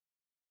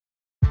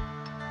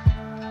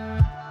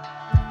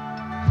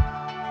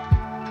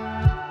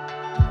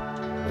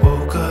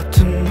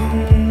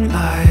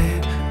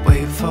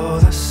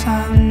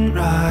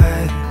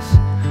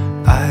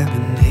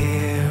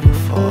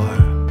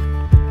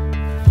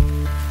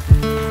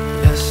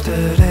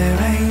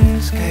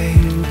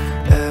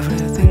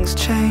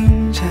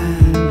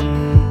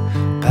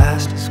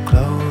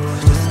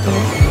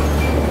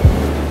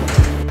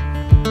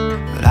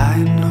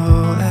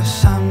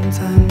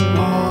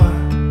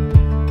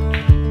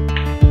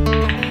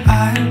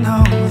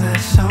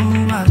there's so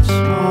much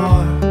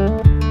more.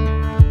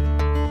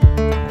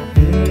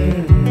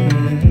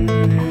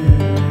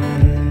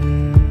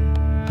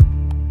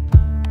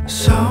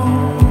 So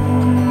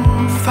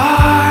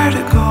far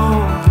to go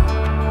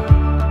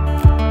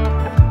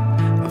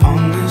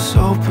on this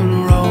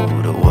open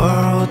road, a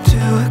world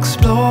to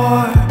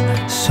explore.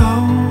 So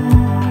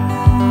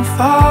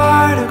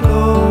far to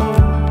go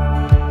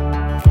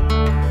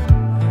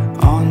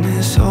on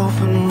this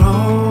open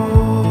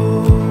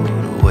road,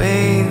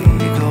 away we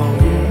go.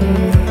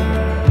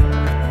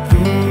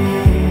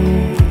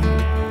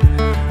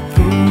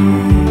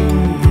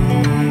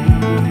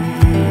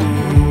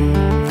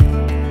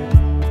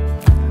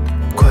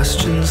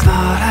 Questions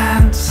not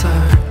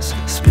answers,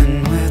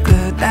 spin with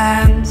the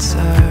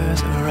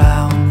dancers,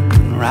 around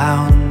and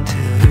round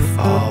till you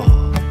fall.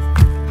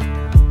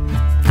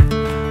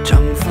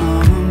 Jump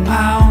from a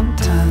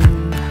mountain,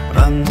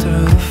 run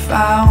through the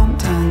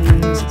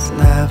fountains, it's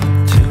never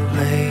too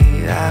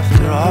late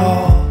after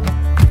all.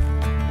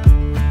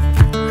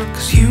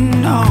 'Cause you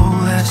know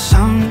there's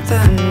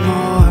something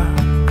more.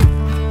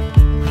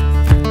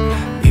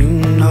 You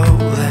know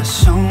there's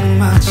so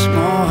much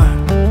more.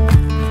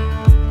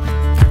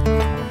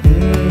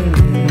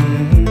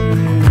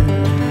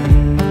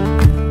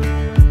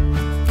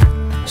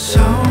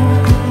 So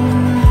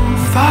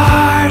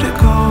far to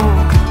go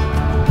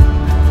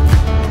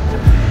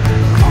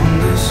on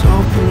this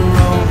open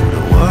road,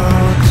 a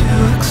world to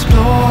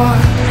explore.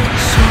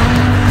 So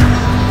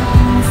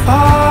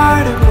far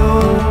to go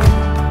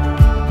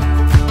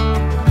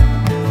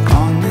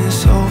on this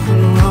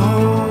open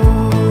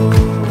road,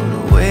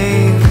 away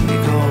we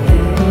go.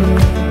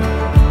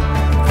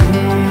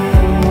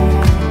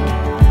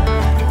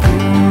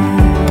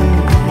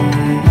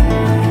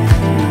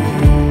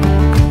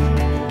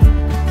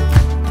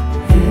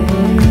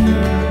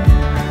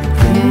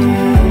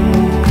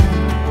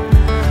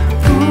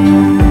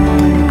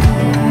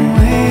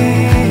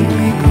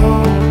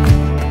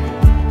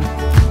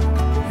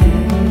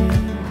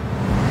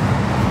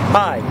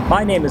 Hi,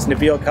 my name is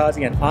Nabil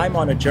Kazi, and I'm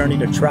on a journey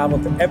to travel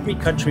to every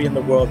country in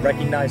the world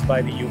recognized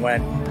by the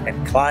UN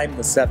and climb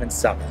the 7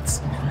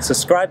 summits.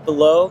 Subscribe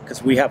below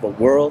because we have a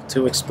world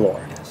to explore.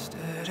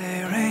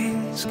 Yesterday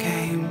rains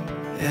came,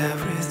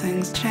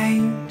 everything's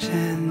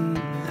changing.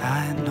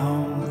 I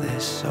know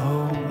there's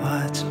so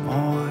much more.